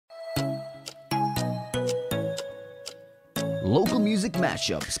Local Music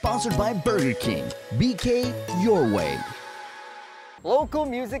Mashup, sponsored by Burger King. BK Your Way. Local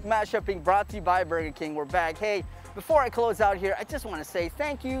Music Mashup being brought to you by Burger King. We're back. Hey, before I close out here, I just want to say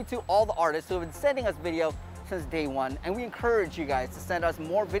thank you to all the artists who have been sending us video since day one, and we encourage you guys to send us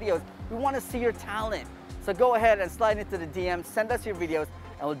more videos. We want to see your talent. So go ahead and slide into the DM, send us your videos,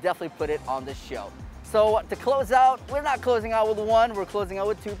 and we'll definitely put it on the show. So to close out, we're not closing out with one, we're closing out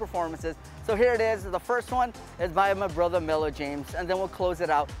with two performances. So here it is. The first one is by my brother Mellow James, and then we'll close it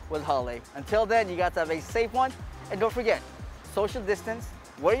out with Holly. Until then, you guys have a safe one, and don't forget, social distance,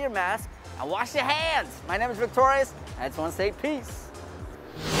 wear your mask, and wash your hands. My name is Victorious, and I just want to say peace.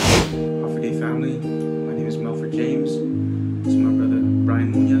 Offer Day family, my name is Melford James. This is my brother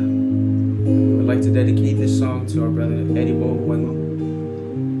Brian Munya. I'd like to dedicate this song to our brother Eddie Bo.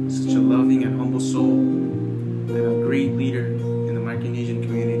 Such a loving and humble soul, and a great leader in the Micronesian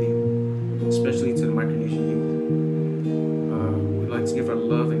community, especially to the Micronesian youth. We'd like to give our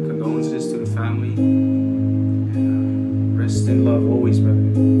love and condolences to the family, and rest in love always, brother.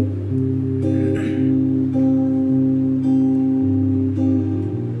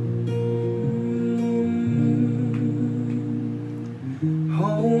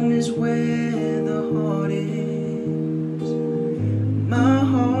 Home is where the heart is, my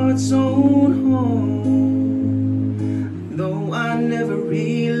heart's own home. Though I never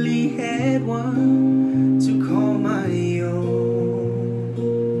really had one to call my own,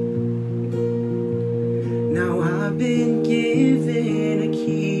 now I've been given a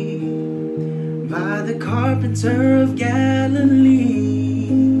key by the carpenter of Galilee.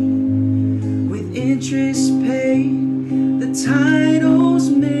 With interest paid, the title's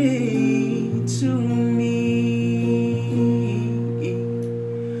made to me.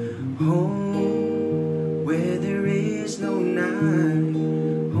 Home where there is no night,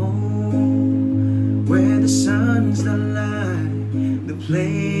 home where the sun's the light, the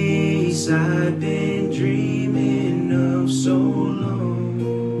place I've been dreaming of so long.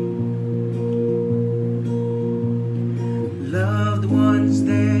 Loved ones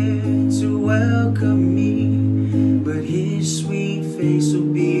there to welcome me, but his sweet face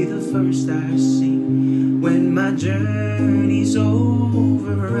will be the first I see. When my journey's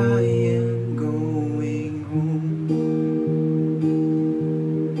over, I am going home.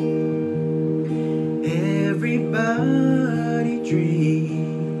 Everybody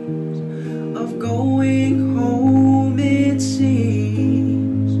dreams of going home, it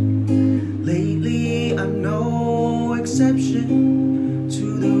seems. Lately I'm no exception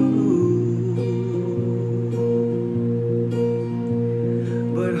to the rule,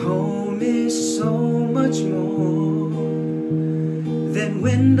 but home is so much more than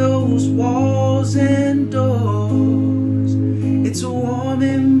windows, walls, and doors. It's a warm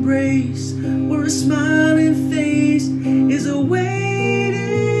embrace where a smiling face is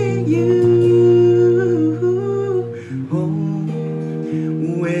awaiting you.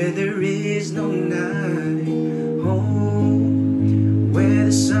 Home where there is no night, home where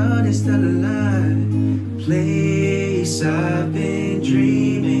the sun is still alive, place I've been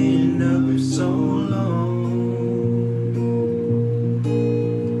dreaming of so long.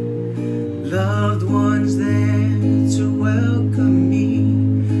 Loved ones there to welcome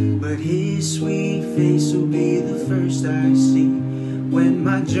me, but his sweet face will be the first I see. When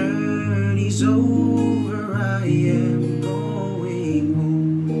my journey's over, I am going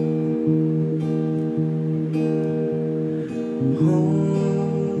home.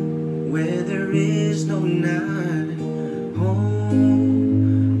 Home where there is no night,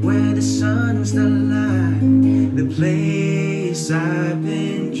 home where the sun's the light, the place I've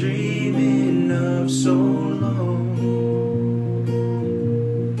been dreaming of so long.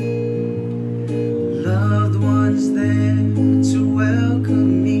 Loved ones there to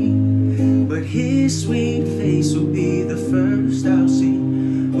welcome me, but his sweet face will be the first I'll see.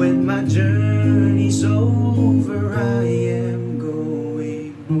 When my journey's over, I am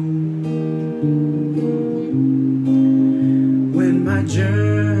going home.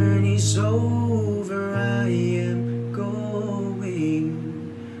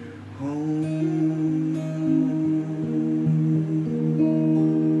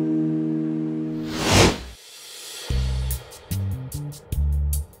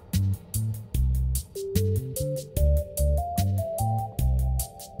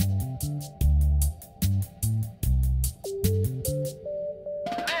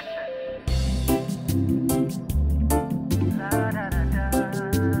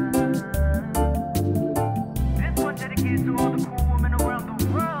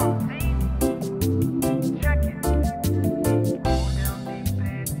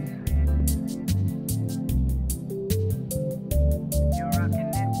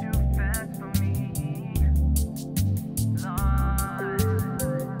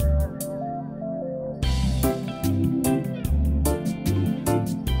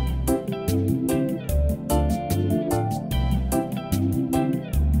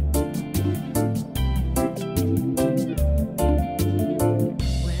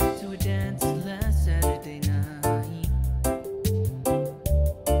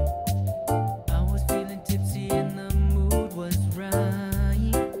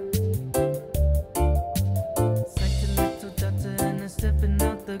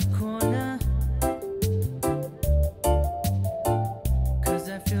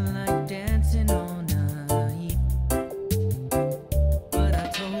 feel like